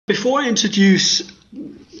Before I introduce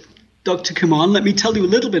Dr. Kuman, let me tell you a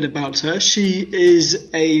little bit about her. She is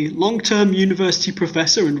a long-term university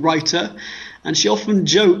professor and writer, and she often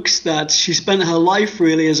jokes that she spent her life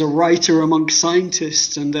really as a writer among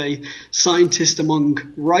scientists and a scientist among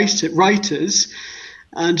writers.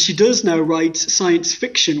 And she does now write science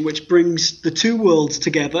fiction, which brings the two worlds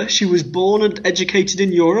together. She was born and educated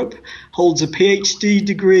in Europe, holds a PhD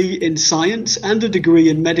degree in science and a degree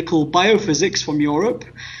in medical biophysics from Europe.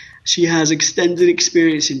 She has extended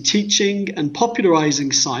experience in teaching and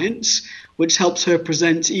popularizing science, which helps her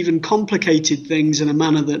present even complicated things in a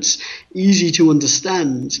manner that's easy to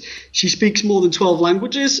understand. She speaks more than 12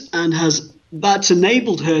 languages and that's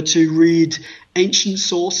enabled her to read ancient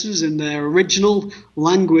sources in their original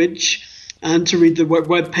language and to read the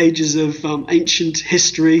web pages of ancient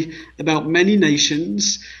history about many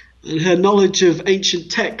nations. And her knowledge of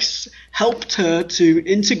ancient texts helped her to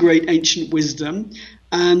integrate ancient wisdom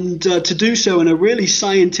and to do so in a really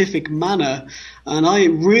scientific manner. And I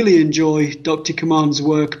really enjoy Dr. Kuman's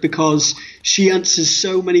work because she answers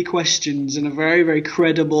so many questions in a very, very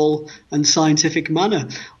credible and scientific manner.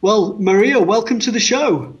 Well, Maria, welcome to the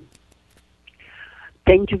show.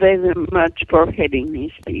 Thank you very much for having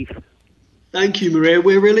me, Steve. Thank you, Maria.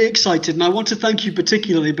 We're really excited, and I want to thank you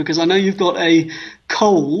particularly because I know you've got a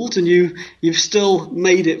cold and you've still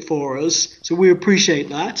made it for us, so we appreciate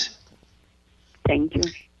that. Thank you.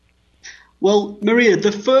 Well, Maria,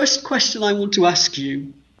 the first question I want to ask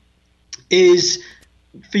you is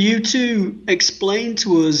for you to explain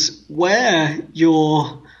to us where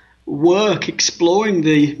your work exploring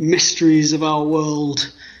the mysteries of our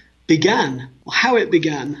world began, or how it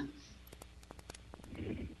began.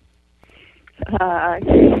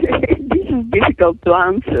 This is difficult to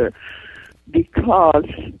answer because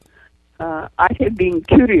I have been a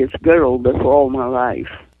curious girl all my life.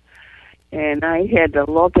 And I had a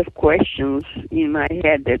lot of questions in my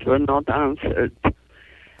head that were not answered.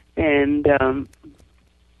 And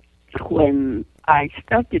when I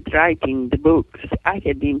started writing the books, I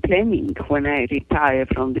had been planning when I retired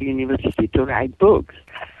from the university to write books.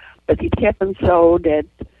 But it happened so that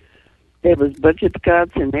there was budget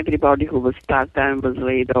cuts and everybody who was part-time was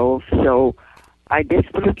laid off. So I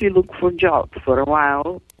desperately looked for jobs for a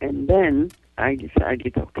while. And then I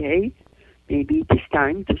decided, okay, maybe it is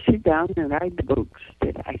time to sit down and write the books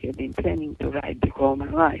that I have been planning to write all my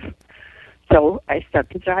life. So I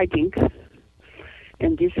started writing,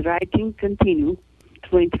 and this writing continued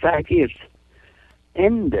 25 years.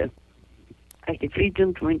 And I have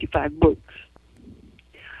written 25 books.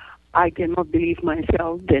 I cannot believe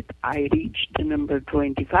myself that I reached the number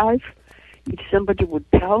 25. If somebody would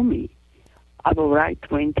tell me I will write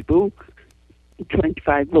 25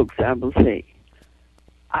 books, I will say,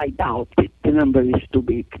 I doubt it. The number is too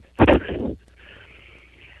big.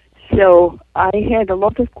 So I had a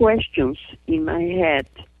lot of questions in my head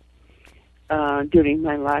during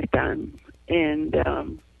my lifetime, and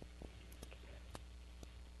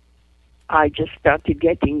I just started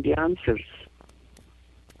getting the answers.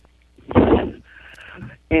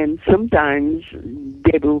 And sometimes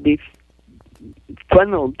they will be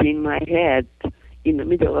funneled in my head in the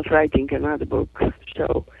middle of writing another book.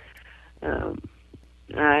 So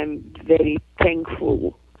I'm very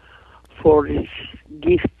thankful for these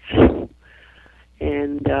gifts.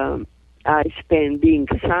 And being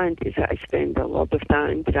a scientist, I spend a lot of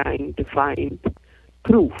time trying to find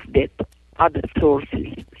proof that other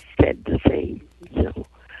sources said the same. So,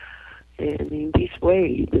 and in this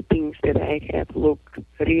way, the things that I have look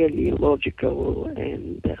really logical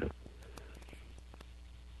and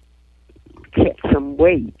have some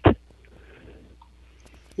weight.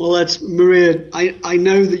 Well, that's Maria. I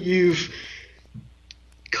know that you've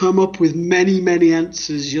come up with many, many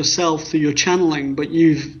answers yourself through your channeling, but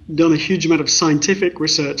you've done a huge amount of scientific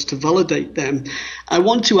research to validate them. I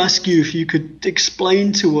want to ask you if you could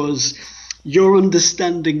explain to us your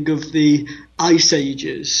understanding of the Ice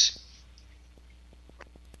Ages.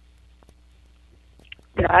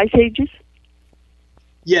 The Ice Ages?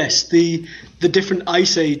 Yes, the different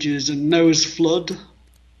Ice Ages and Noah's flood.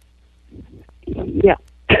 Yeah.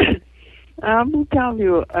 I will tell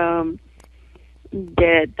you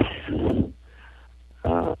that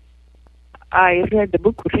I read a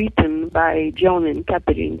book written by John and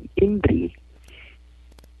Catherine Embry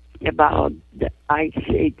about the Ice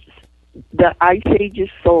Ages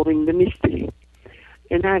solving the mystery.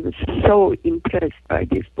 And I was so impressed by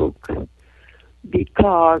this book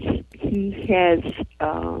because he has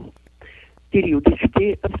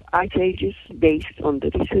periodicity of Ice Ages based on the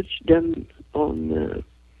research done on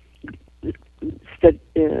study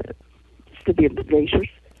of the glaciers.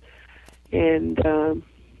 And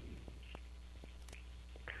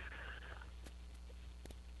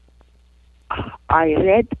I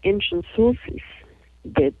read ancient sources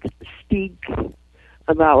that speak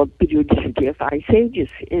about periodicity of ice ages,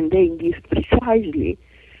 and they give precisely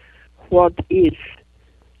what is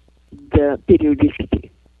the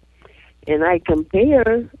periodicity. And I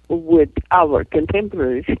compare with our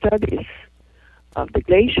contemporary studies of the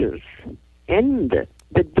glaciers, and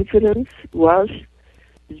the difference was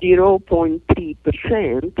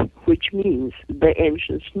 0.3%, which means the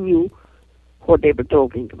ancients knew what they were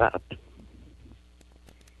talking about.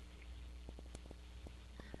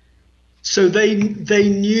 So they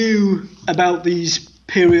knew about these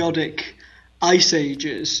periodic ice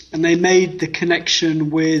ages, and they made the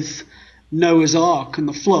connection with Noah's Ark and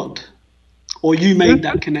the flood, or you made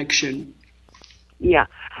that connection? Yeah.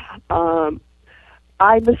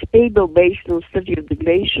 I was able, based on study of the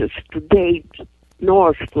glaciers, to date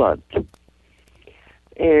Noah's flood.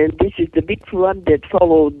 And this is the big flood that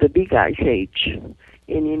followed the big ice age. And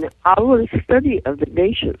in our study of the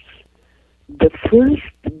glaciers, the first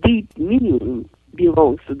deep minimum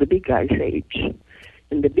belongs to the big ice age.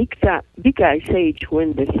 And the big ice age,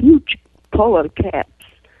 when the huge polar caps,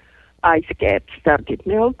 ice caps started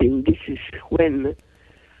melting, this is when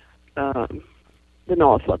the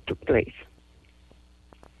Noah flood took place.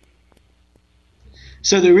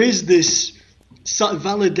 So there is this sort of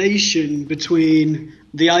validation between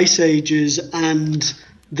the ice ages and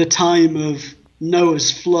the time of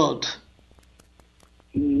Noah's flood.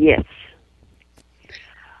 Yes.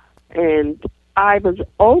 And I was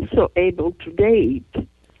also able to date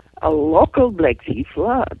a local Black Sea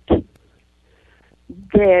flood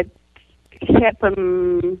that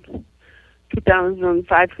happened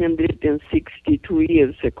 2,562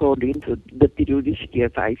 years according to the periodicity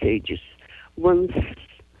of ice ages. One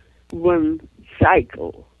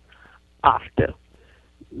cycle after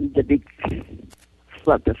the big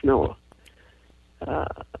flood of Noah.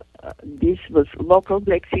 This was local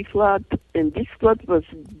Black Sea flood, and this flood was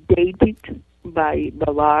dated by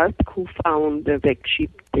Ballard, who found the wreck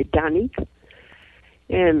ship Titanic,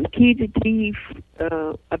 and he retrieved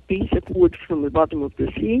a piece of wood from the bottom of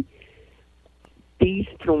the sea, piece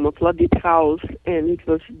from a flooded house, and it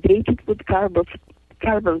was dated with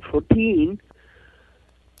carbon-14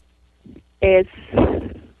 as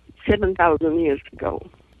 7,000 years ago.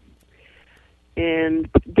 And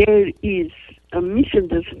there is a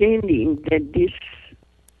misunderstanding that this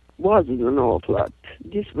was the Noah flood.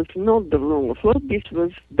 This was not the Noah flood. This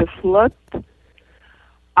was the flood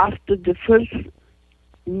after the first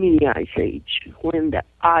mini ice age, when the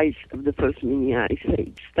ice of the first mini ice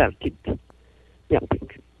age started melting.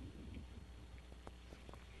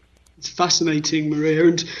 It's fascinating, Maria.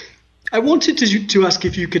 And I wanted to ask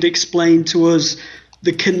if you could explain to us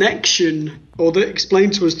the connection, or explain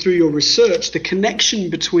to us through your research, the connection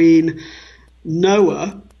between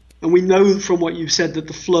Noah, and we know from what you've said that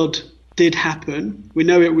the flood did happen. We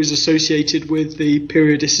know it was associated with the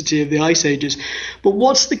periodicity of the ice ages. But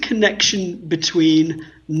what's the connection between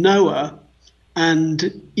Noah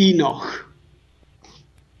and Enoch?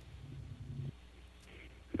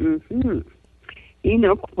 Mm-hmm.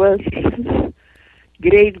 Enoch was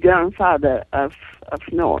great-grandfather of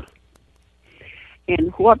Noah.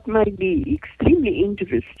 And what might be extremely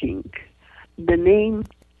interesting, the name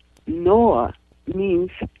Noah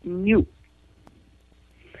means new.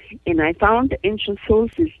 And I found ancient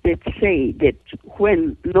sources that say that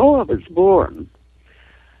when Noah was born,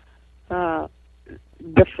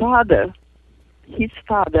 his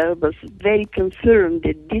father was very concerned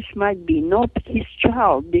that this might be not his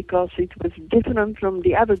child because it was different from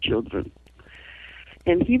the other children.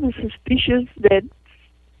 And he was suspicious that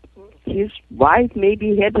his wife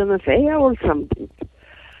maybe had an affair or something.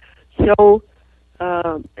 So,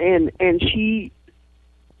 and she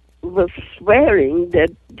was swearing that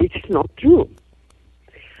this is not true.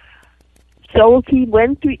 So he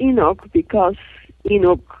went to Enoch because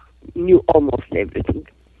Enoch knew almost everything,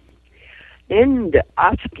 and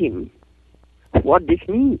asked him what this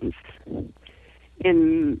means.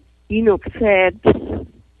 And Enoch said,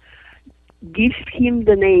 give him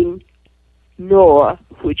the name Noah,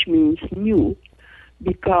 which means new,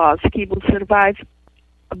 because he will survive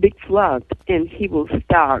a big flood and he will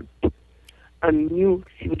start a new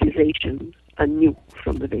civilization, anew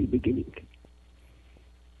from the very beginning.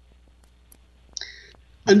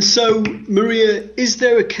 And so, Maria, is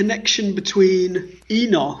there a connection between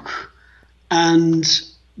Enoch and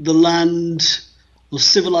the land or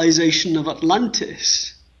civilization of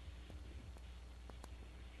Atlantis?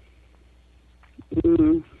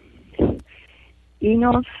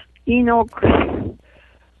 Enoch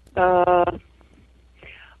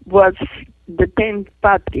was the 10th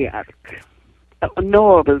patriarch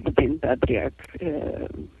Noah was the 10th patriarch.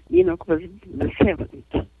 Enoch was the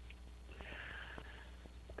 7th.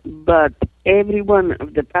 But every one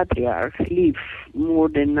of the patriarchs lived more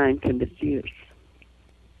than 900 years.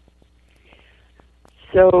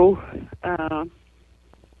 So,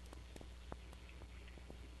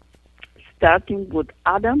 starting with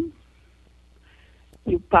Adam,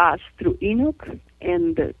 you pass through Enoch,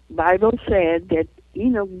 and the Bible said that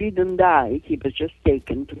Enoch didn't die, he was just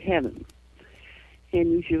taken to heaven.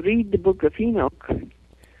 And if you read the book of Enoch,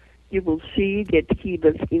 you will see that he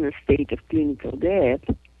was in a state of clinical death.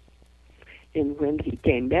 And when he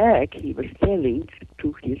came back, he was telling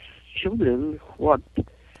to his children what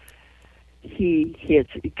he has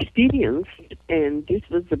experienced, and this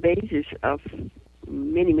was the basis of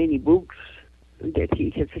many, many books that he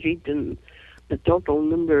has written. The total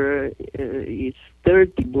number is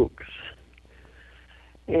 30 books.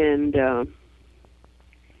 And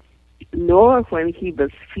Noah, when he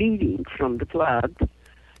was fleeing from the flood,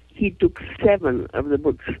 he took 7 of the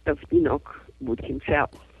books of Enoch with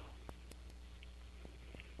himself.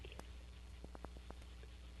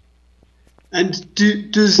 And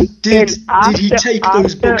did he take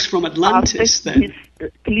those books from Atlantis then? After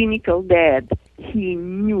his clinical death, he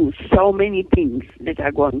knew so many things that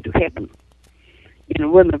are going to happen.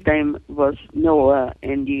 And one of them was Noah,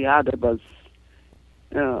 and the other was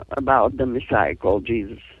about the Messiah called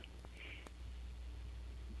Jesus.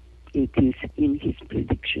 It is in his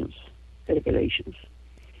predictions, revelations.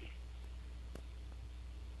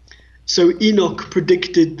 So Enoch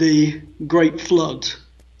predicted the Great Flood.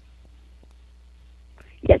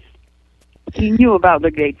 Yes, he knew about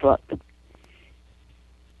the Great Flood.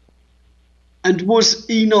 And was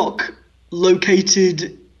Enoch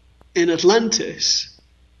located in Atlantis?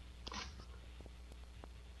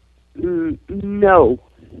 No.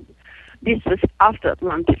 This was after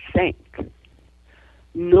Atlantis sank.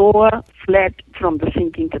 Noah fled from the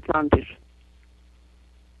sinking Atlantis.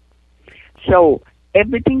 So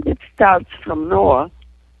everything that starts from Noah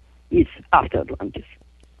is after Atlantis.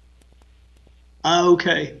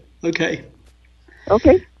 Okay.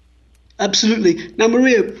 Okay. Absolutely. Now,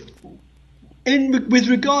 Maria, with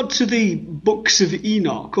regard to the books of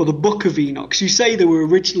Enoch, or the Book of Enoch, so you say there were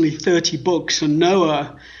originally 30 books, and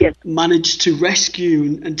Noah managed to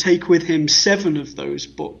rescue and take with him 7 of those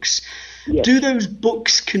books. Yes. Did those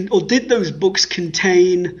books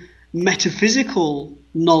contain metaphysical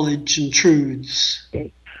knowledge and truths?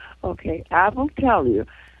 Okay. I will tell you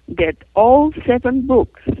that all 7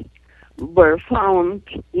 books were found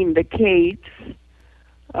in the caves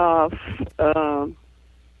of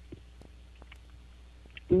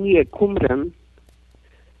near Kuman.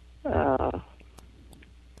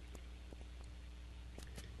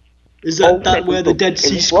 Is that where the Dead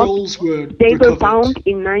Sea Scrolls were They recovered? were found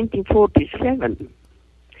in 1947.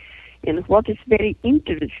 And what is very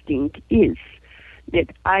interesting is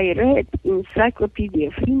that I read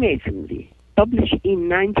Encyclopedia Freemasonry, published in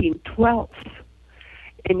 1912.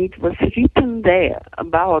 And it was written there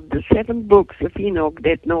about the 7 books of Enoch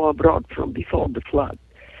that Noah brought from before the flood.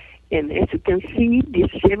 And as you can see, these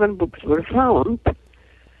 7 books were found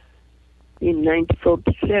in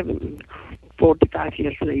 1947, 45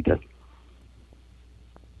 years later.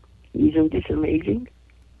 Isn't this amazing?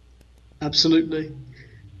 Absolutely.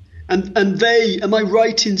 And they, am I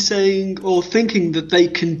right in saying or thinking that they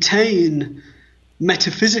contain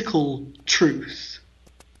metaphysical truth?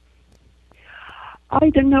 I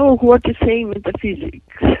don't know what to say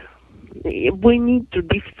metaphysics. We need to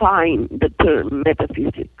define the term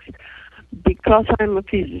metaphysics because I'm a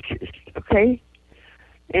physicist, okay?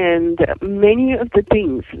 And many of the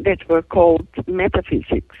things that were called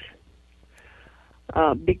metaphysics,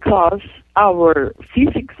 because our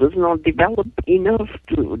physics was not developed enough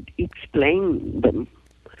to explain them,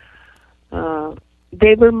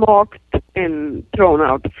 they were mocked and thrown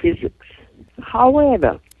out of physics.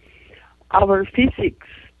 However, our physics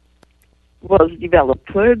was developed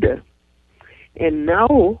further, and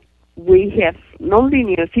now we have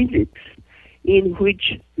nonlinear physics in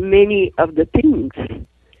which many of the things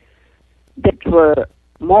that were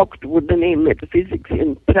mocked with the name metaphysics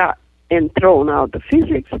and thrown out of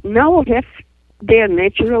physics now have their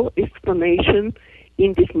natural explanation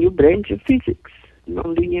in this new branch of physics,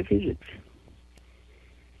 nonlinear physics.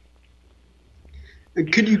 And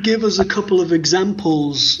could you give us a couple of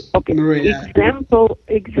examples, Maria?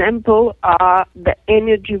 Example are the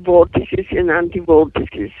energy vortices and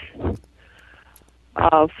anti-vortices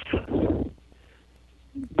of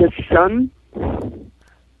the sun,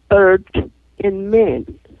 earth, and man.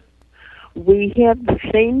 we have the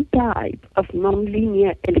same type of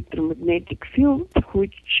nonlinear electromagnetic field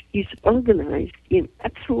which is organized in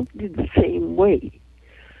absolutely the same way.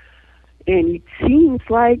 And it seems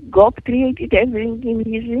like God created everything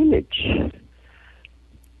in His image,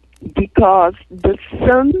 because the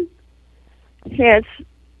sun has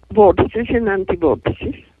vortices and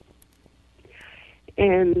anti-vortices,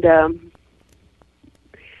 and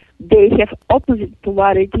they have opposite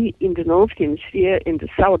polarity in the north hemisphere and the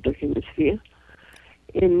southern hemisphere.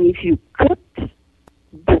 And if you cut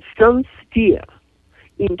the sun's sphere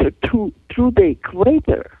into two through the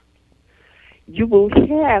equator, you will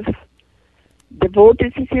have the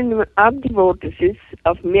vortices and anti-vortices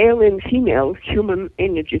of male and female human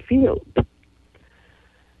energy field.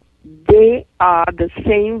 They are the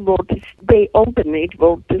same vortice. They alternate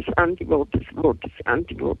vortice, anti-vortice, vortice,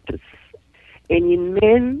 anti-vortice. And in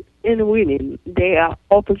men and women, they are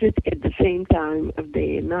opposite at the same time of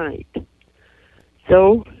day and night.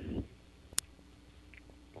 So,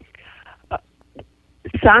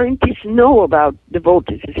 scientists know about the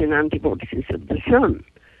vortices and anti-vortices of the sun,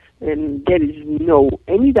 and there is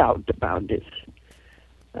any doubt about this.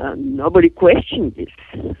 Nobody questions this,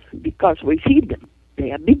 because we see them.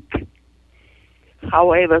 They are big.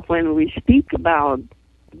 However, when we speak about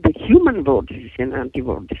the human vortices and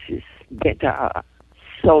anti-vortices that are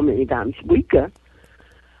so many times weaker,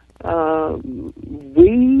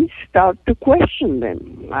 we start to question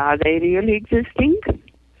them. Are they really existing?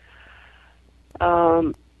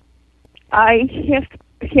 I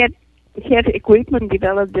have equipment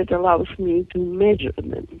developed that allows me to measure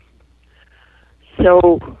them.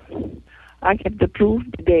 So I have the proof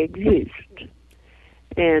that they exist.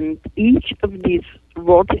 And each of these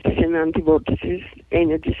vortices and anti-vortices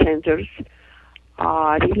energy centers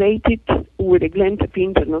are related with a gland of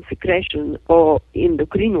internal secretion or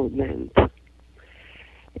endocrinal gland.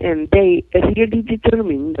 And they really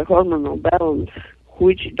determine the hormonal balance,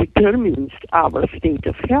 which determines our state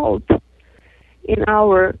of health in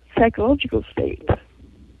our psychological state.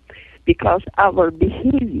 Because our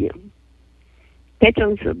behavior,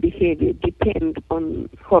 patterns of behavior, depend on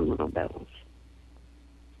hormonal balance.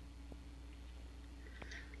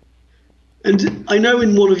 And I know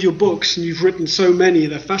in one of your books, and you've written so many,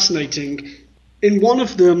 they're fascinating, in one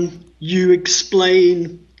of them you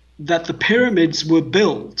explain that the pyramids were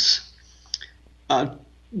built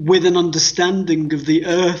with an understanding of the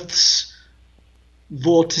Earth's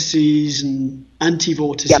vortices and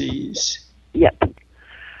anti-vortices. Yep.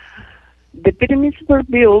 The pyramids were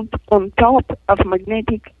built on top of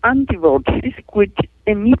magnetic anti-vortices which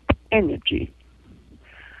emit energy.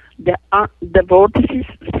 The vortices,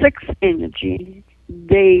 sex energy,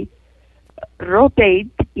 they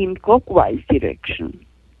rotate in clockwise direction.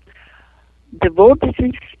 The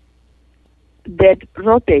vortices that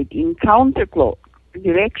rotate in counterclock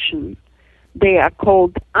direction, they are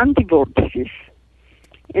called anti-vortices,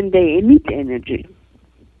 and they emit energy.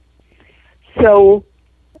 So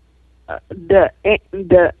the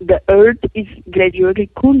Earth is gradually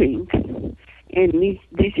cooling, and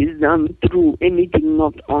this is done through emitting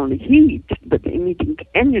not only heat, but emitting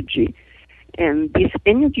energy. And this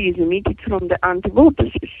energy is emitted from the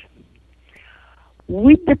anti-vortices.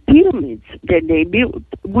 With the pyramids that they built,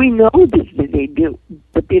 we know this, that they built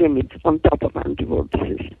the pyramids on top of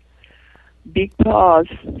anti-vortices, because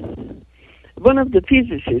one of the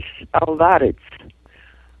physicists, Alvarez,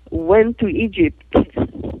 went to Egypt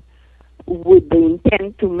with the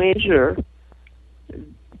intent to measure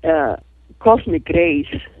cosmic rays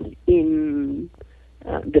in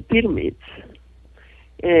the pyramids,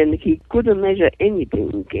 and he couldn't measure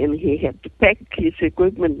anything, and he had to pack his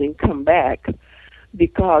equipment and come back,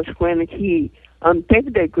 because when he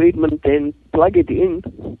unpacked the equipment and plugged it in,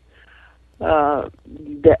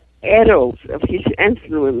 the arrows of his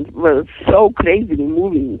instrument were so crazily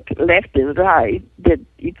moving left and right that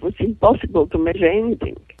it was impossible to measure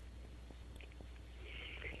anything.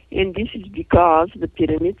 And this is because the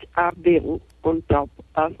pyramids are built on top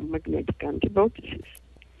of magnetic anti-vortices.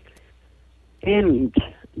 And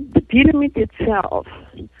the pyramid itself,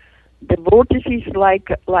 the vortice is like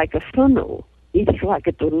a funnel. It's like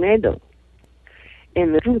a tornado.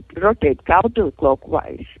 And it rotates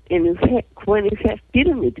counterclockwise. And when you have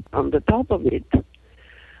pyramid on the top of it,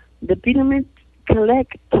 the pyramid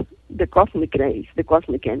collect the cosmic rays, the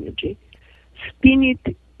cosmic energy, spin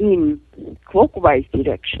it in clockwise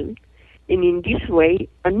direction, and in this way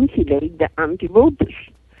annihilate the anti-vortice.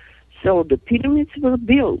 So the pyramids were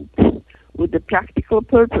built with the practical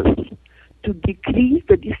purpose to decrease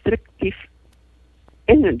the destructive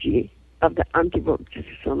energy of the anti-vortices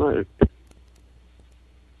on Earth.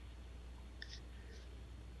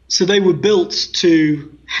 So they were built to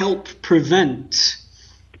help prevent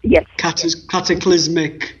Yes.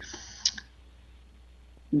 cataclysmic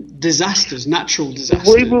disasters, natural We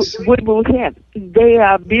disasters. will have. They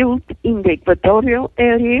are built in the equatorial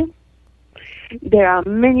area. There are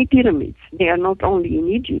many pyramids. They are not only in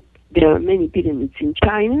Egypt. There are many pyramids in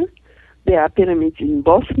China. There are pyramids in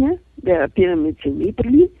Bosnia. There are pyramids in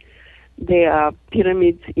Italy. There are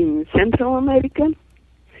pyramids in Central America.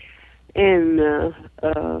 And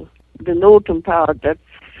the northern part of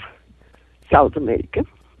South America,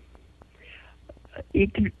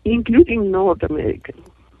 including North America.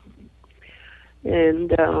 And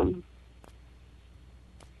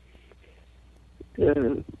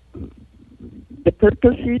the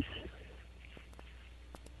purpose is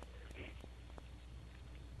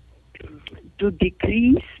to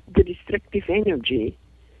decrease the destructive energy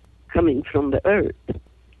coming from the earth.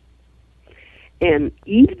 And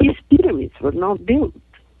if these pyramids were not built,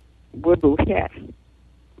 we will have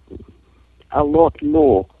a lot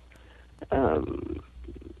more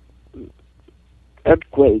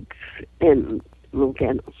earthquakes and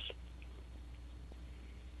volcanoes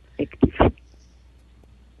active.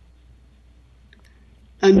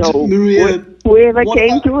 And So Maria, whoever what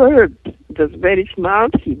came about- to Earth was very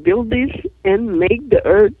smart. He built this and made the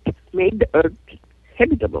Earth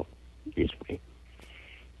habitable this way.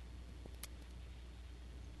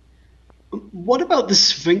 what about the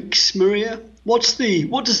Sphinx, Maria? What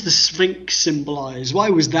does the Sphinx symbolize? Why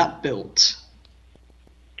was that built?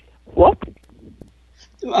 What?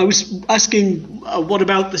 I was asking, what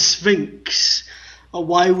about the Sphinx?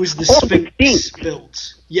 Why was the Oh, the Sphinx Sphinx.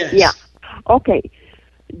 built? Yes. Yeah. Okay.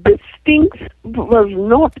 The Sphinx was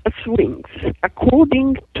not a Sphinx.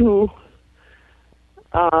 According to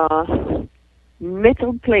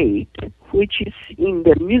metal plate, which is in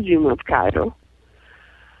the Museum of Cairo,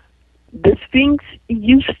 the Sphinx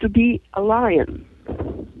used to be a lion.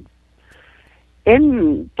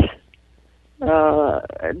 And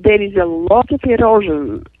there is a lot of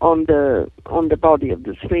erosion on the body of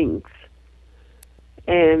the Sphinx.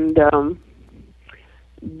 And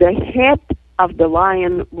the head of the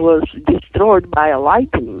lion was destroyed by a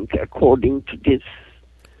lightning, according to this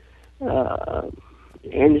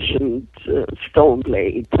ancient stone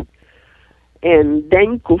plate. And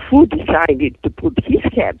then Khufu decided to put his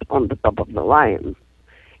head on the top of the lion.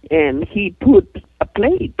 And he put a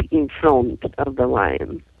plate in front of the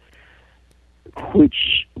lion,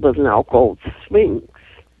 which was now called Sphinx.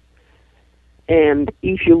 And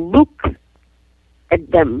if you look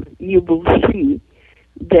at them, you will see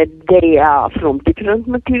that they are from different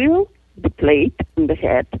material, the plate and the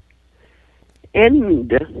head,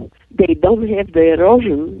 and they don't have the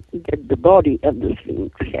erosion that the body of the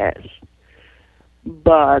Sphinx has.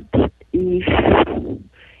 But if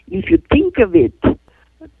you think of it,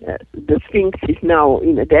 the Sphinx is now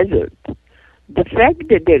in a desert. The fact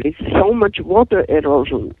that there is so much water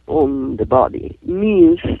erosion on the body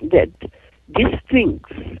means that this Sphinx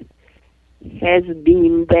has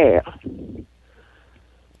been there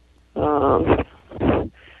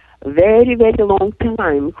very, very long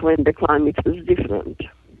time when the climate was different.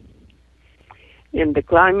 And the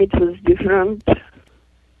climate was different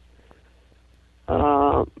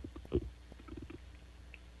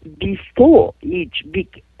before each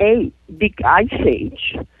big ice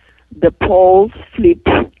age. The poles flip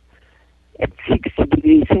at 60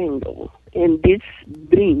 degrees angle, and this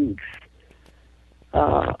brings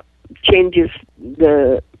changes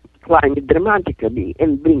the climate dramatically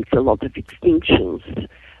and brings a lot of extinctions.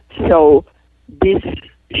 So this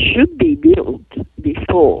should be built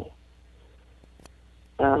before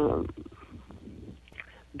the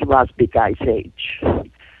last big ice age.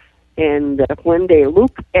 And when they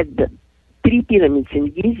look at the three pyramids in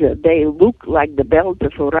Giza, they look like the belt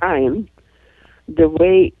of Orion, the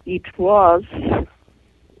way it was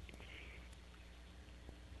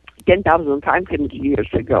 10,500 years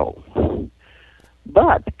ago.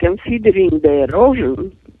 But considering the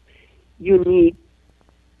erosion, you need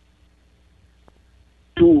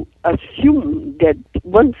to assume that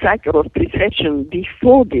one cycle of precession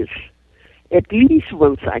before this, at least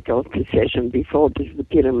one cycle of precession before this, the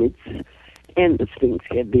pyramids and the Sphinx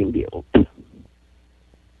have been built,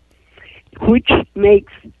 which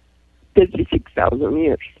makes 36,000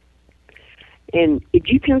 years. And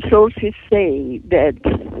Egyptian sources say that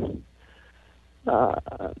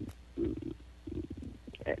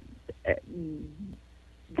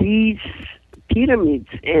these pyramids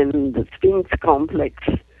and the Sphinx complex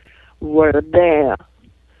were there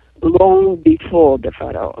long before the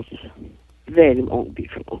pharaohs, very long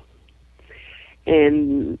before.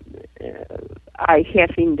 And I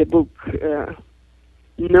have in the book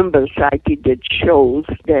number cited that shows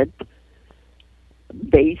that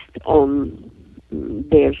based on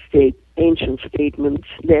their ancient statements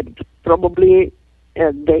that probably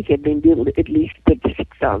they had been built at least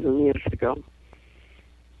 36,000 years ago.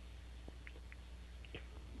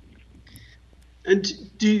 And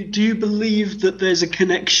do you believe that there's a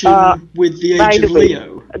connection with the age of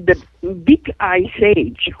Leo? The big ice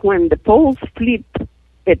age, when the poles flip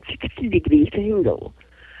at 60 degrees angle,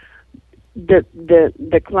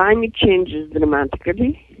 the climate changes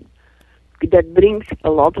dramatically. That brings a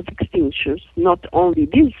lot of extinctions. Not only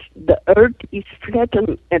this, the Earth is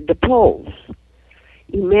flattened at the poles.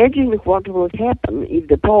 Imagine what will happen if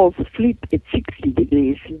the poles flip at 60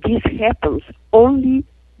 degrees. This happens only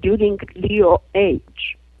during Leo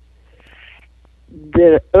age.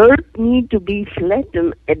 The Earth needs to be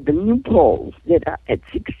flattened at the new poles that are at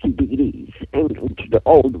 60 degrees angle to the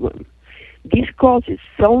old one. This causes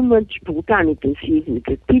so much volcanic and seismic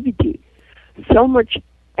activity, so much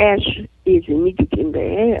ash is emitted in the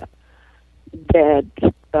air that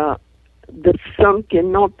the sun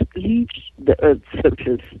cannot reach the Earth's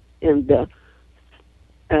surface, and the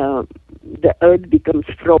Earth becomes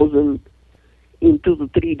frozen in 2 to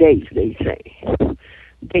 3 days, they say.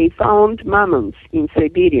 They found mammoths in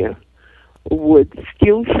Siberia with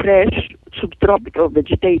still fresh subtropical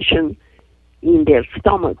vegetation in their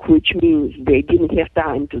stomach, which means they didn't have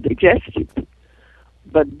time to digest it.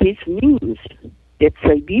 But this means that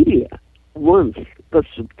Siberia once was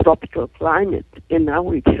subtropical climate, and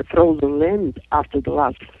now it's a frozen land after the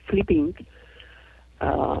last flipping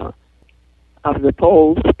of the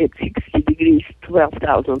poles at 60 degrees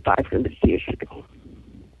 12,500 years ago.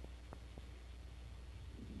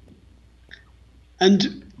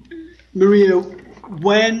 And Maria,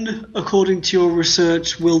 when, according to your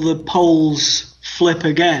research, will the poles flip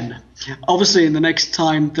again? Obviously, in the next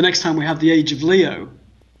time we have the age of Leo.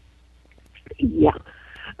 Yeah.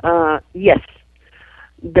 Yes.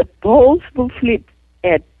 The poles will flip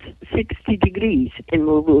at 60 degrees, and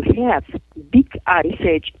we will have big ice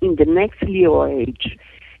age in the next Leo age.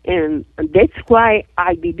 And that's why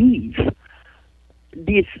I believe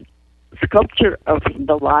this sculpture of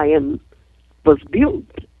the lion was built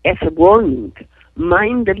as a warning.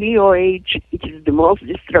 Mind the Leo age, it is the most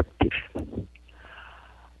destructive.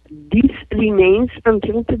 This remains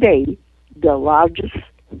until today the largest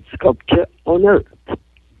sculpture on Earth.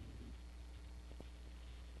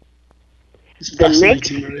 It's the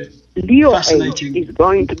fascinating, next Maria. Leo age is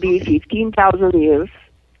going to be 15,000 years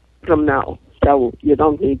from now, so you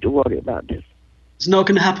don't need to worry about this. It's not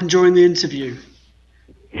going to happen during the interview.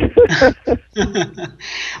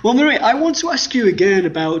 Well, Maria, I want to ask you again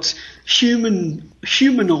about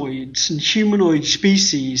humanoids and humanoid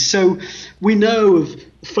species. So we know of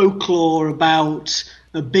folklore about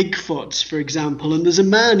a Bigfoot, for example, and there's a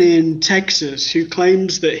man in Texas who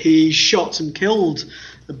claims that he shot and killed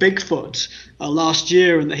a Bigfoot last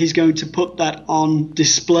year, and that he's going to put that on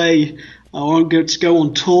display or going to go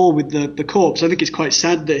on tour with the corpse. I think it's quite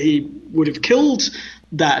sad that he would have killed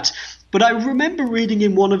that. But I remember reading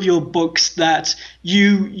in one of your books that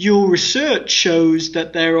your research shows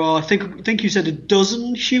that there are, I think you said, a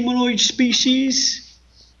dozen humanoid species.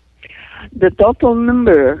 The total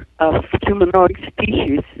number of humanoid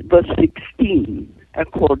species was 16,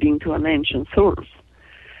 according to an ancient source.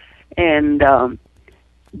 And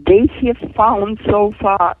they have found so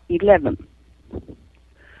far 11.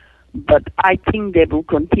 But I think they will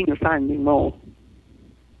continue finding more.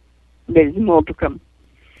 There is more to come.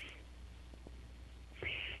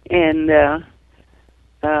 And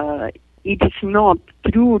it is not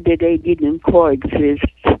true that they didn't coexist.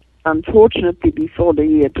 Unfortunately, before the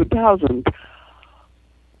year 2000,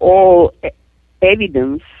 all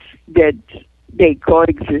evidence that they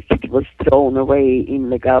coexisted was thrown away in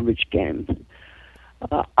the garbage can.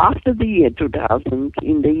 After the year 2000,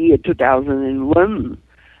 in the year 2001,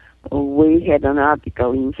 we had an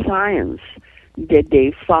article in Science that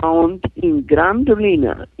they found in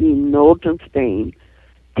Grandolina in northern Spain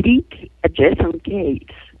 3 adjacent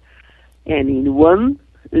caves, and in one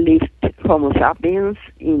lived Homo sapiens,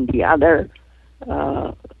 in the other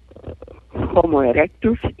Homo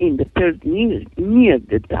erectus, in the third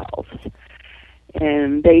Neanderthals.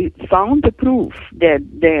 And they found the proof that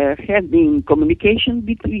there had been communication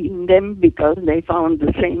between them because they found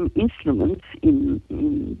the same instruments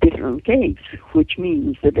in different caves, which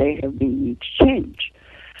means that they have been exchanged.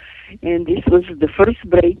 And this was the first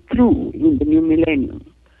breakthrough in the new millennium,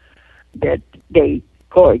 that they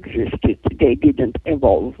coexisted. They didn't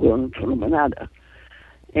evolve one from another.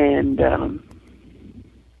 And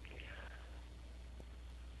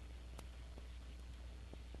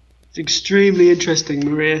It's extremely interesting,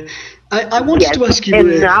 Maria. I wanted Yes, to ask you, and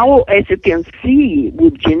Maria. now, as you can see,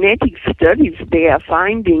 with genetic studies, they are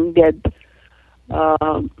finding that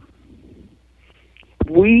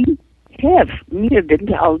we have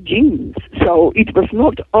Neanderthal genes. So it was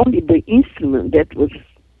not only the instrument that was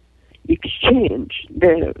exchanged.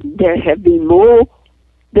 There have been more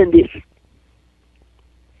than this.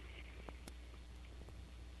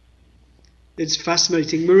 It's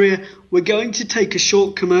fascinating. Maria, we're going to take a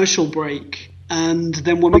short commercial break, and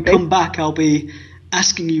then when we Okay. come back, I'll be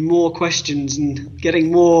asking you more questions and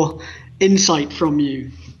getting more insight from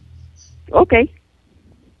you. Okay.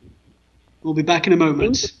 We'll be back in a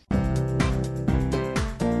moment.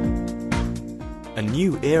 A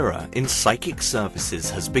new era in psychic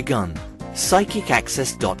services has begun.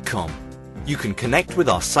 PsychicAccess.com. You can connect with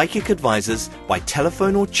our psychic advisors by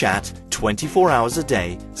telephone or chat 24 hours a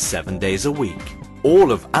day, 7 days a week.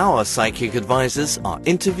 All of our psychic advisors are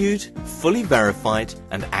interviewed, fully verified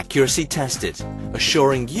and accuracy tested,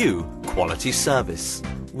 assuring you quality service.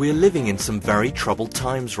 We're living in some very troubled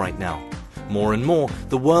times right now. More and more,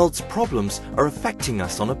 the world's problems are affecting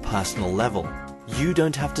us on a personal level. You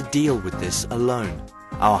don't have to deal with this alone.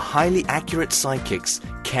 Our highly accurate psychics,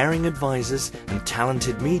 caring advisors and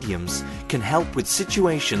talented mediums can help with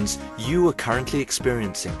situations you are currently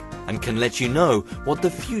experiencing and can let you know what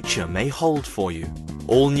the future may hold for you.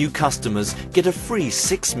 All new customers get a free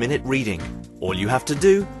 6-minute reading. All you have to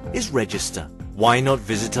do is register. Why not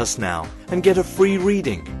visit us now and get a free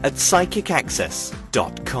reading at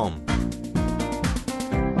PsychicAccess.com.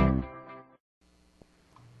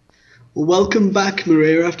 Welcome back,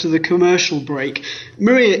 Maria, after the commercial break.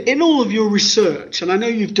 Maria, in all of your research, and I know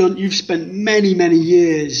you've spent many, many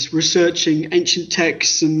years researching ancient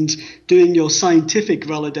texts and doing your scientific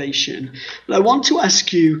validation, but I want to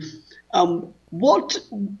ask you,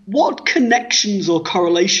 what connections or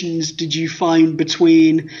correlations did you find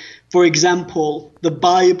between, for example, the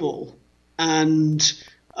Bible and,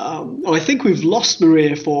 I think we've lost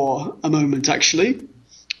Maria for a moment, actually.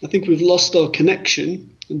 I think we've lost our connection.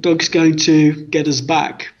 And Doug's going to get us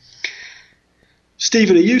back.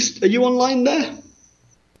 Stephen, are you online there?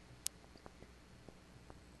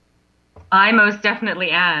 I most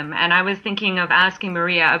definitely am. And I was thinking of asking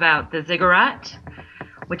Maria about the ziggurat,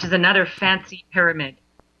 which is another fancy pyramid.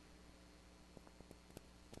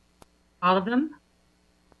 All of them?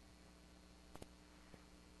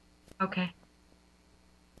 Okay.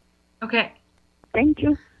 Okay. Thank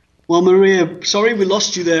you. Well, Maria, sorry we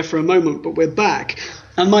lost you there for a moment, but we're back.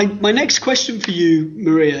 And my next question for you,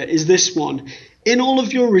 Maria, is this one. In all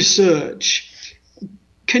of your research,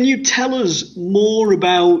 can you tell us more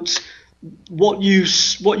about what you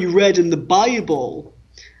read in the Bible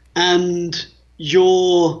and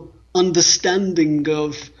your understanding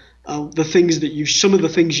of the things that some of the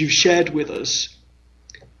things you've shared with us?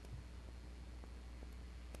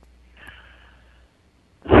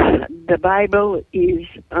 The Bible is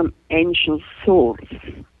an ancient source,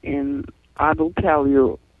 and I will tell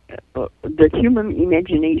you, the human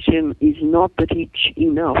imagination is not rich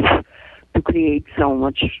enough to create so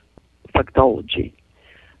much factology.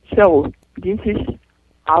 So this is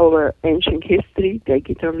our ancient history, take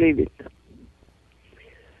it or leave it.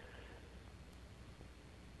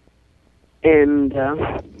 And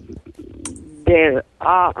there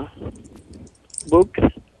are books,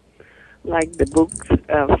 like the books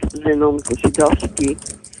of Zenon Kosidowski,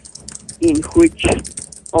 in which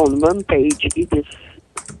on one page it is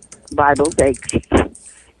Bible text,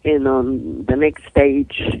 and on the next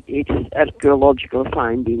page it is archaeological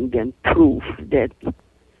finding and proof that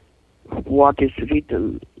what is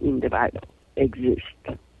written in the Bible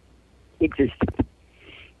existed.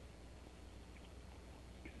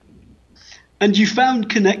 And you found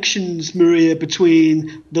connections, Maria,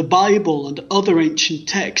 between the Bible and other ancient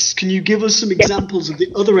texts. Can you give us some examples of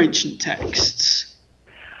the other ancient texts?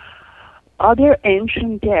 Other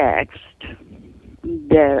ancient texts,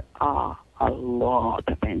 there are a lot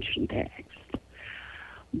of ancient texts.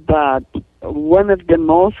 But one of the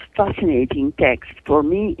most fascinating texts for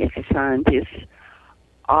me as a scientist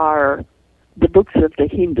are the books of the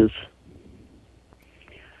Hindus.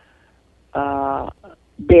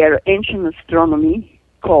 Their ancient astronomy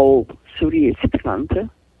called Surya Siddhanta.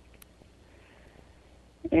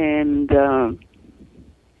 And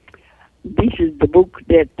this is the book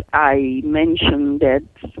that I mentioned, that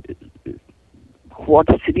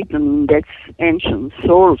what is written in that ancient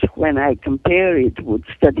source, when I compare it with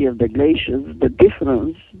study of the glaciers, the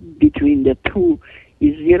difference between the two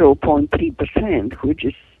is 0.3%, which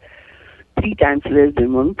is 3 times less than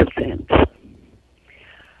 1%,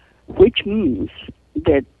 which means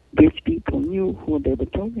that these people knew who they were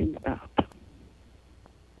talking about.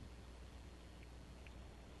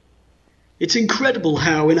 It's incredible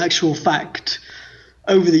how, in actual fact,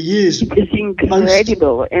 over the years... It's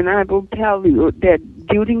incredible, and I will tell you that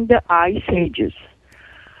during the Ice Ages,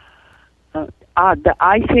 the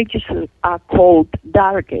Ice Ages are called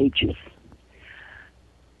Dark Ages.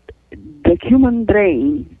 The human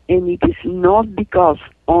brain, and it is not because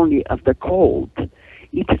only of the cold,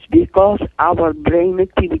 it is because our brain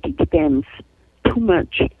activity depends too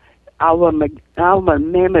much. Our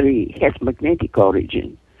memory has magnetic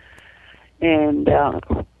origin, and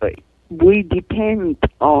we depend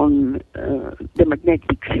on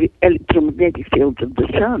the electromagnetic field of the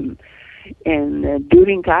sun. And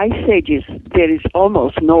during Ice Ages, there is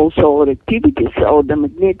almost no solar activity, so the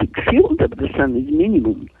magnetic field of the sun is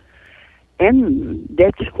minimum. And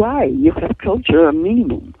that's why you have cultural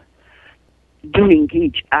minimum. During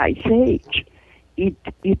each Ice Age, it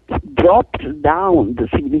drops down the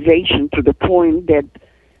civilization to the point that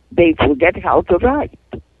they forget how to write.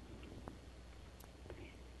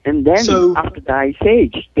 And then after the Ice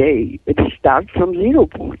Age, they start from 0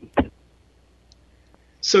 point.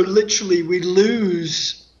 So literally we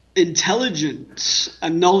lose intelligence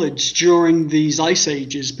and knowledge during these Ice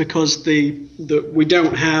Ages because we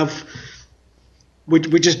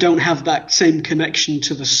just don't have that same connection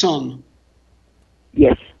to the sun.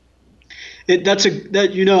 Yes. I'm an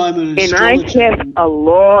astrologer. And I have a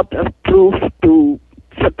lot of proof to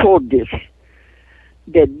support this.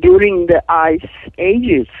 That during the Ice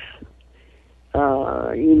Ages,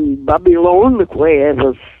 in Babylon, where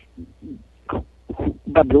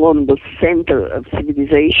Babylon was center of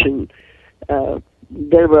civilization,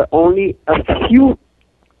 there were only a few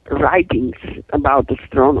writings about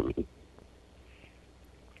astronomy.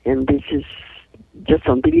 And this is just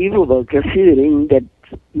unbelievable, considering that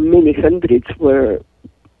many hundreds were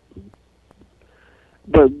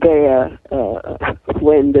there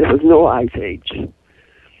when there was no Ice Age.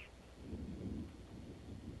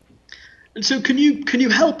 And so can you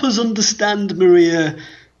help us understand, Maria,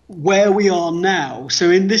 where we are now? So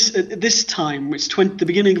at this time, it's the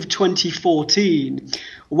beginning of 2014,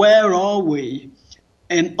 where are we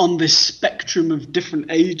on this spectrum of different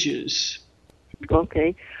ages?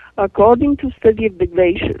 Okay. According to study of the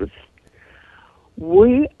glaciers,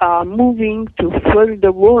 we are moving to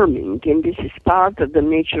further warming, and this is part of the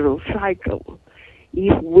natural cycle.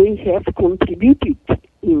 If we have contributed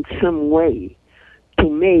in some way to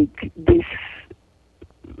make the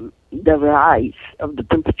rise of the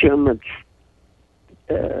temperature much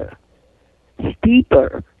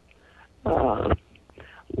steeper,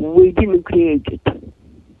 we didn't create it.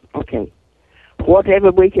 Okay.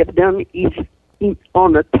 Whatever we have done is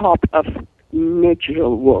on the top of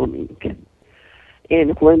natural warming.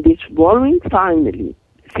 And when this warming finally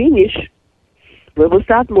finishes, we will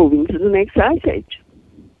start moving to the next Ice Age,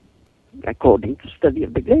 according to study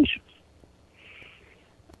of the glaciers.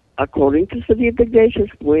 According to study of the glaciers,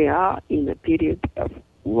 we are in a period of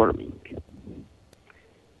warming.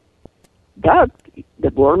 But the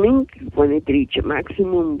warming, when it reaches a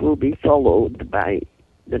maximum, will be followed by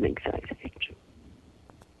the next Ice Age.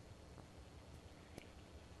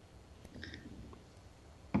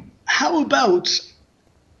 How about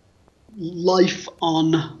life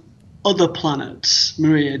on other planets,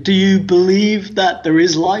 Maria? Do you believe that there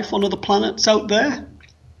is life on other planets out there?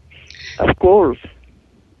 Of course.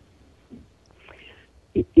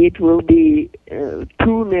 It will be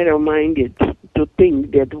too narrow-minded to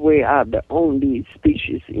think that we are the only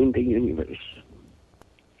species in the universe.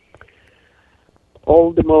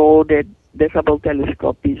 All the more that the Hubble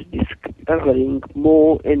telescope is discovering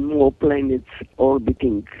more and more planets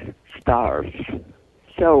orbiting stars.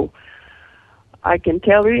 So I can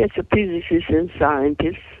tell you as a physicist and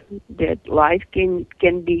scientist that life can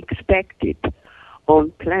be expected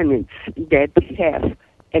on planets that have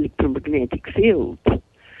electromagnetic field,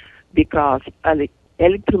 because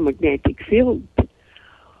electromagnetic field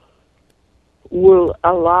will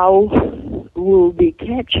be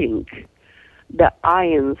catching the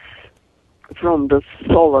ions from the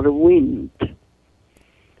solar wind.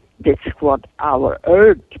 That's what our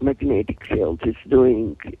Earth magnetic field is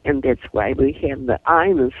doing, and that's why we have the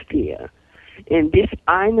ionosphere. And this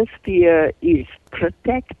ionosphere is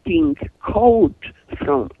protecting code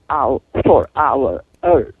for our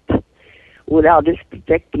Earth. Without this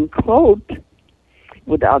protecting code,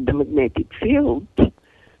 without the magnetic field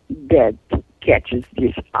that catches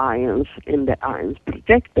these ions and the ions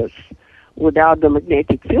protect us, without the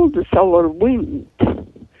magnetic field, the solar wind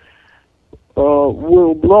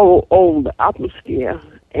will blow all the atmosphere,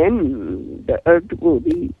 and the Earth will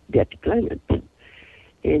be that planet.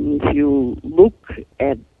 And if you look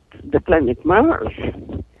at the planet Mars,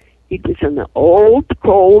 it is an old,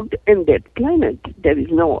 cold, and dead planet. There is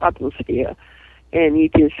no atmosphere. And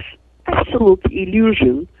it is absolute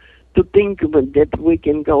illusion to think that we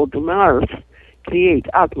can go to Mars, create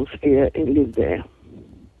atmosphere, and live there.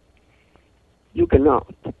 You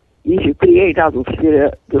cannot. If you create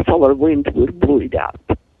atmosphere, the solar wind will blow it up,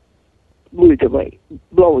 blow it away.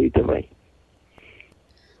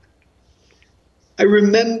 I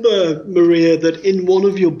remember, Maria, that in one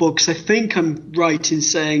of your books, I think I'm right in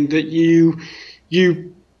saying that you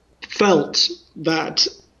felt that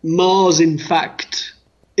Mars, in fact,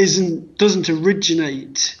 doesn't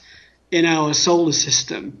originate in our solar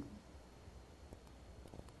system.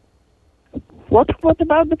 What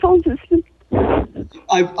about the solar system?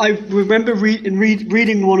 I remember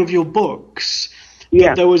reading one of your books.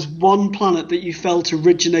 Yeah. There was one planet that you felt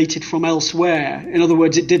originated from elsewhere. In other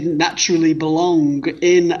words, it didn't naturally belong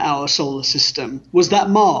in our solar system. Was that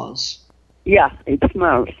Mars? Yeah, it's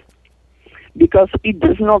Mars. Because it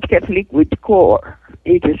does not have liquid core.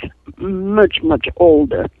 It is much, much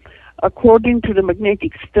older. According to the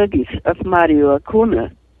magnetic studies of Mario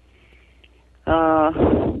Acuna,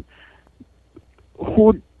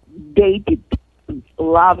 who dated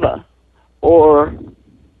lava or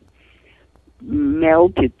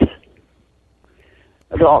melted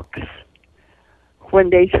rocks, when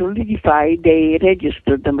they solidify, they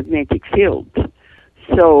register the magnetic field.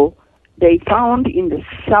 So they found in the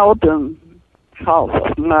southern half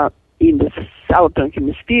of Mars, in the southern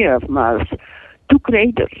hemisphere of Mars, two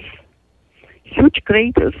craters, huge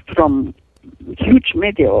craters from huge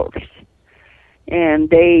meteors, and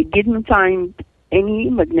they didn't find any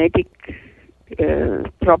magnetic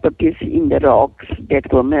properties in the rocks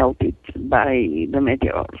that were melted by the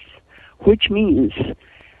meteors, which means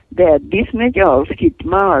that these meteors hit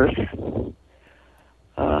Mars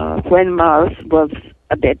when Mars was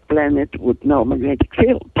a dead planet with no magnetic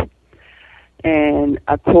field. And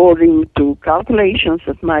according to calculations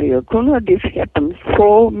of Mario Acuna, this happened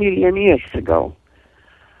 4 million years ago,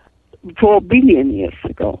 4 billion years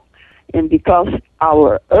ago. And because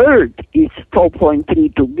our Earth is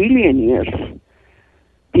 4.32 billion years,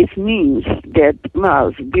 this means that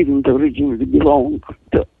Mars didn't originally belong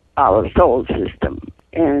to our solar system.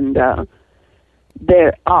 And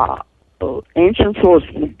there are ancient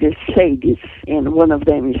sources that say this, and one of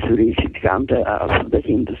them is Surya of the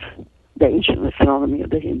Hindus, the ancient astronomy of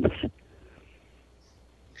the Hindus.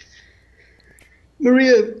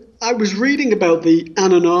 Maria, I was reading about the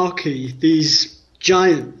Anunnaki, these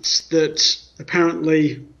giants that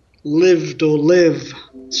apparently lived or live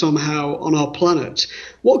somehow on our planet.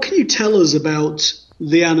 What can you tell us about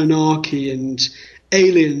the Anunnaki and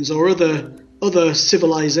aliens or other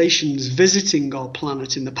civilizations visiting our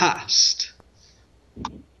planet in the past?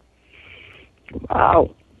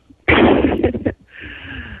 Wow.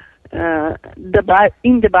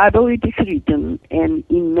 In the Bible it is written, and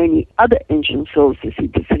in many other ancient sources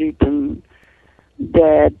it is written,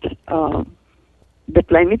 that the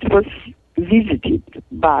planet was visited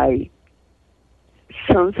by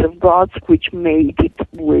sons of gods which mated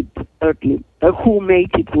with earthly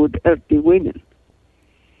women.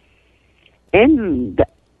 And the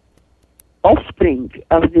offspring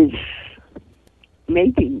of this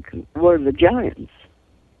mating were the giants.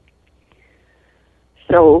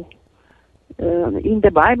 So in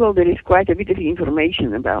the Bible there is quite a bit of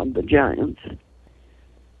information about the giants.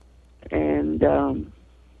 And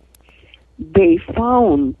they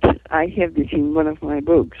found, I have this in one of my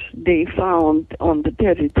books, they found on the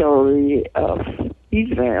territory of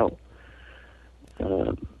Israel,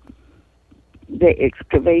 they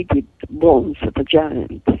excavated bones of a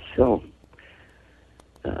giant. So,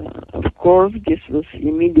 of course, this was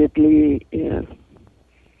immediately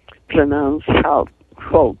pronounced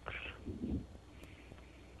hoax.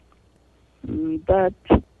 But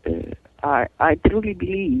I truly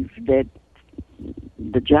believe that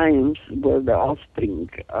the giants were the offspring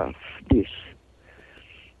of these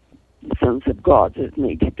sons of God that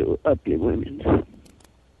made it to earthly women.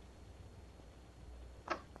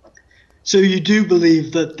 So you do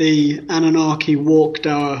believe that the Anunnaki walked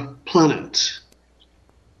our planet?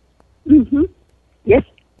 Mm-hmm. Yes.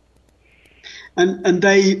 And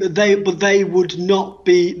they would not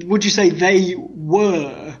be, would you say they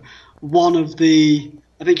were one of the,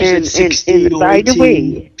 I think you said 16 or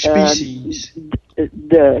 18 species?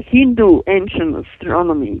 The Hindu ancient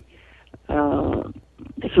astronomy,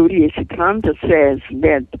 Surya Siddhanta says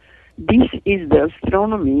that this is the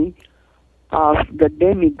astronomy of the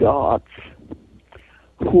demigods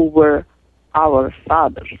who were our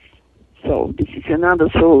fathers. So this is another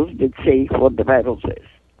source that says what the Bible says.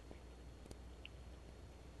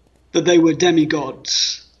 that they were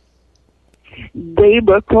demigods? They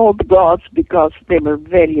were called gods because they were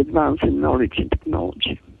very advanced in knowledge and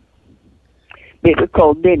technology. They were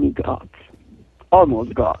called demigods,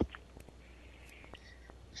 almost gods.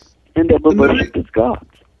 And they were worshipped as gods.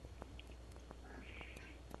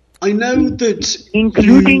 I know that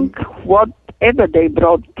including whatever they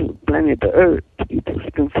brought to planet Earth, it was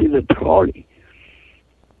considered holy.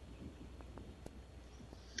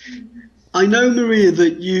 I know, Maria,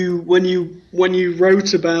 that when you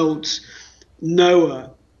wrote about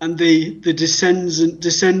Noah and the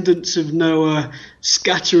descendants of Noah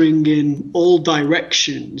scattering in all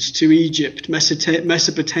directions to Egypt,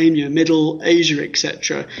 Mesopotamia, Middle Asia,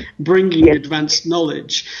 etc., bringing advanced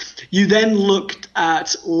knowledge, you then looked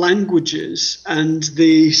at languages and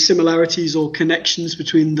the similarities or connections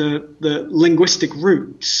between the linguistic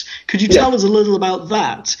roots. Could you tell us a little about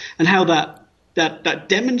that and how that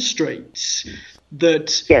demonstrates that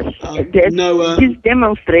Noah... This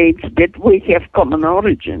demonstrates that we have common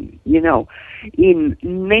origin, in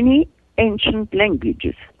many ancient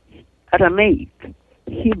languages: Aramaic,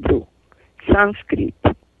 Hebrew, Sanskrit,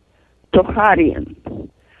 Tocharian,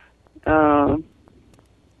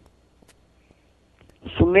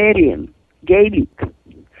 Sumerian, Gaelic.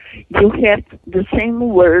 You have the same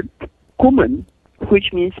word, Kuman,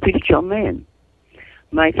 which means spiritual man.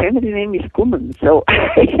 My family name is Kuman, so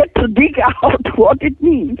I had to dig out what it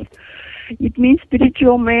means. It means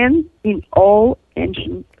spiritual man in all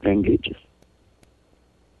ancient languages.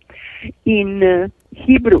 In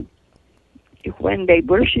Hebrew, when they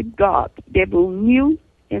worship God, they will kneel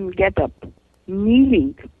and get up.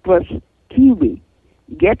 Kneeling was kiwi,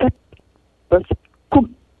 get up was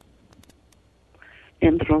kum.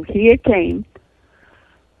 And from here came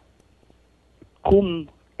kum,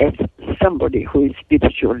 as somebody who is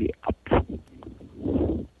spiritually up.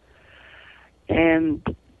 And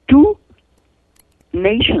two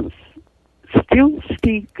nations still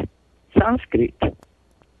speak Sanskrit.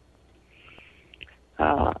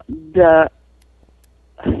 The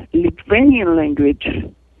Lithuanian language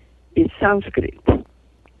is Sanskrit,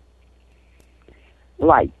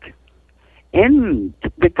 and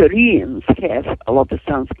the Koreans have a lot of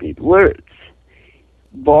Sanskrit words.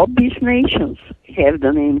 Both these nations have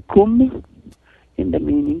the name Kum, and the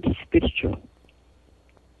meaning is spiritual.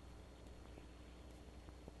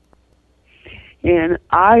 And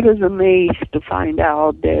I was amazed to find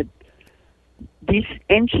out that these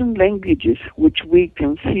ancient languages, which we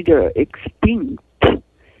consider extinct,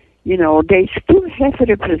 they still have a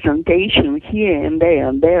representation here and there,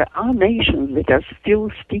 and there are nations that are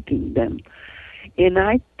still speaking them. And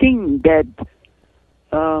I think that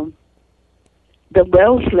the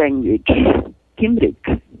Welsh language, Cymric,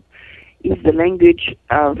 is the language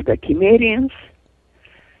of the Cimmerians,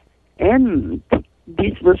 and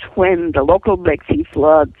this was when the local Black Sea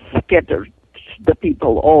floods scattered the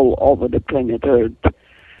people all over the planet Earth,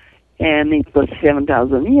 and it was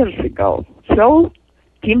 7,000 years ago. So,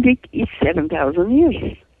 Cymric is 7,000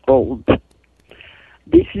 years old.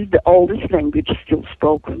 This is the oldest language still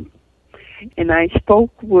spoken. And I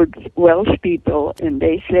spoke with Welsh people, and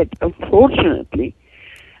they said, unfortunately,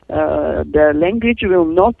 the language will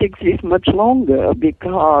not exist much longer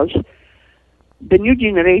because the new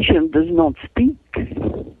generation does not speak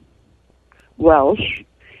Welsh,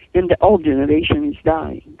 and the old generation is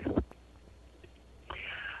dying.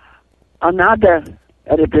 Another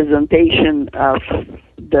representation of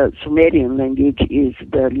the Sumerian language is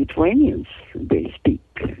the Lithuanians. They speak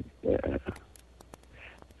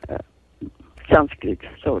Sanskrit,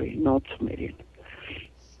 not Sumerian.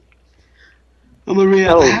 Oh, Maria,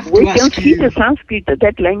 so we consider Sanskrit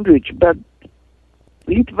that language, but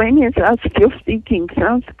Lithuanians are still speaking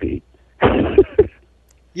Sanskrit.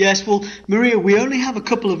 Yes, well, Maria, we only have a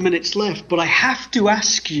couple of minutes left, but I have to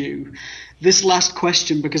ask you this last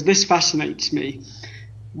question because this fascinates me.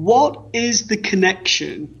 What is the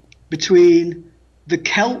connection between the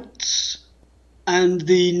Celts and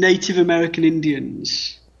the Native American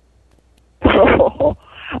Indians? Oh,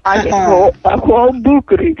 I have a whole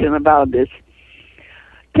book written about this.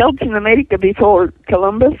 Celts in America before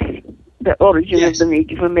Columbus, the origin of the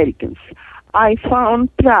Native Americans. I found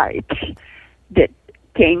tribes that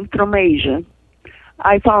came from Asia.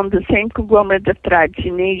 I found the same conglomerate of tribes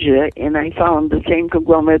in Asia, and I found the same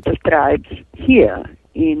conglomerate of tribes here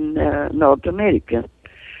in North America.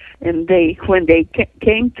 And when they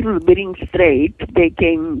came through Bering Strait, they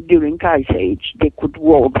came during Ice Age. They could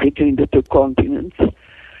walk between the two continents.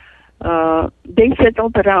 They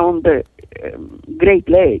settled around the Great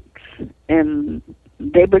Lakes, and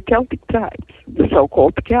they were Celtic tribes, the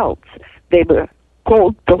so-called Celts. They were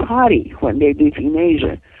called Tohari when they lived in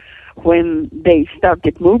Asia. When they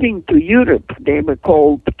started moving to Europe, they were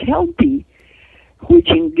called Celti, which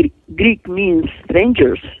in Greek means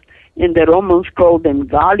strangers, and the Romans called them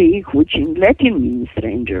Galli, which in Latin means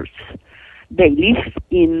strangers. They lived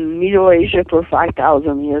in Middle Asia for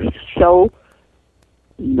 5,000 years, so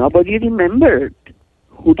nobody remembered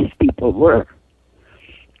who these people were.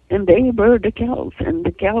 And they were the Celts, and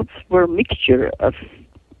the Celts were a mixture of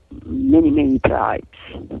many, many tribes.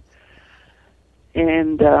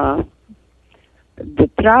 And the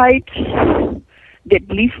tribes that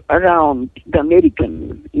live around the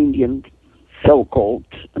American Indian, so-called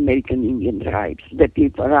American Indian tribes that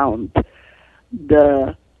live around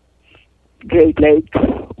the Great Lake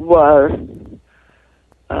were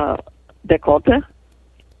Dakota,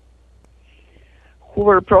 who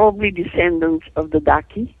were probably descendants of the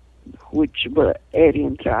Daki, which were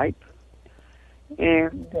Aryan tribe,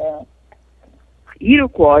 and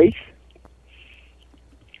Iroquois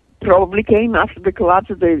probably came after the collapse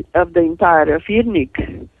of the Empire of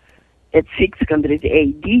Irnik at 600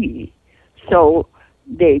 AD. So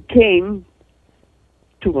they came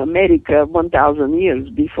to America 1,000 years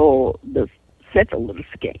before the settlers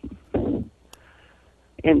came.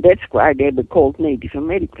 And that's why they were called Native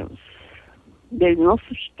Americans. There's no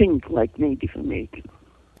such thing like Native American.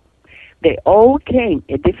 They all came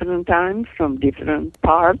at different times from different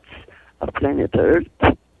parts of planet Earth.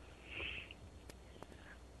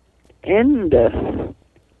 And the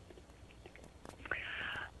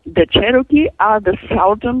Cherokee are the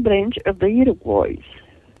southern branch of the Iroquois.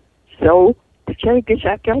 So the Cherokees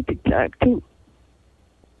are Celtic tribe too.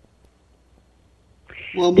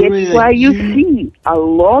 Well, Maria, that's why you see a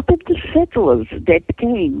lot of the settlers that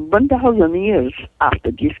came 1,000 years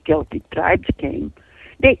after these Celtic tribes came,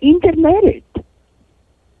 they intermarried.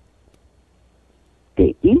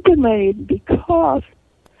 They intermarried because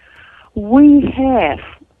we have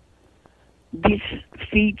this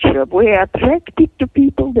feature. We're attracted to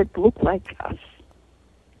people that look like us.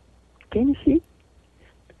 Can you see?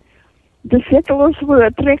 The settlers were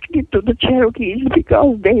attracted to the Cherokees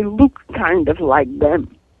because they look kind of like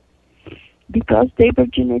them. Because they were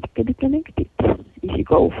genetically connected. If you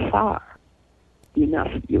go far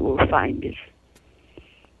enough, you will find this.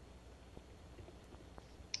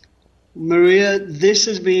 Maria, this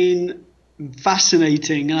has been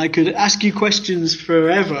fascinating, and I could ask you questions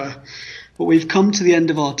forever, but we've come to the end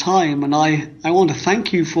of our time, and I want to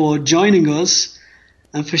thank you for joining us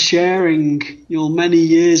and for sharing your many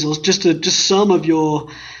years, or just some of your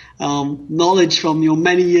knowledge from your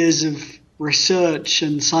many years of research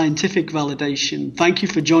and scientific validation. Thank you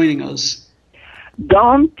for joining us.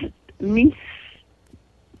 Don't miss.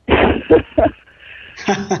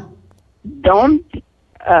 Don't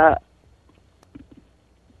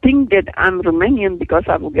think that I'm Romanian because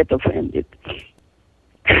I will get offended.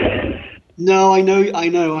 No, I know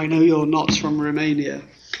you're not from Romania.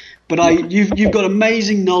 But you've got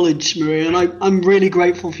amazing knowledge, Maria, and I'm really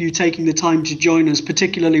grateful for you taking the time to join us,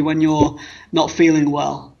 particularly when you're not feeling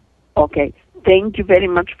well. Okay. Thank you very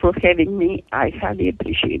much for having me. I highly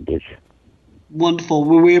appreciate this. Wonderful.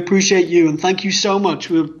 Well, we appreciate you, and thank you so much.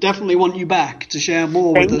 We'll definitely want you back to share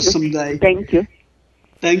more with us someday. Thank you.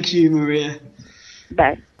 Thank you, Maria.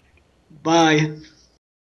 Bye. Bye.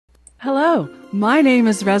 Hello, my name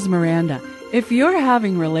is Rez Miranda. If you're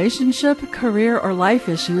having relationship, career, or life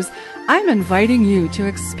issues, I'm inviting you to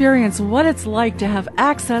experience what it's like to have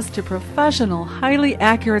access to professional, highly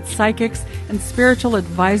accurate psychics and spiritual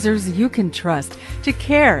advisors you can trust to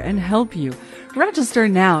care and help you. Register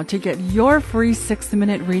now to get your free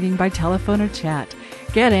 6-minute reading by telephone or chat.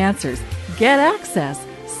 Get answers, get access,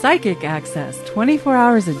 psychic access, 24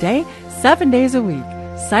 hours a day, 7 days a week.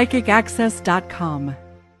 PsychicAccess.com.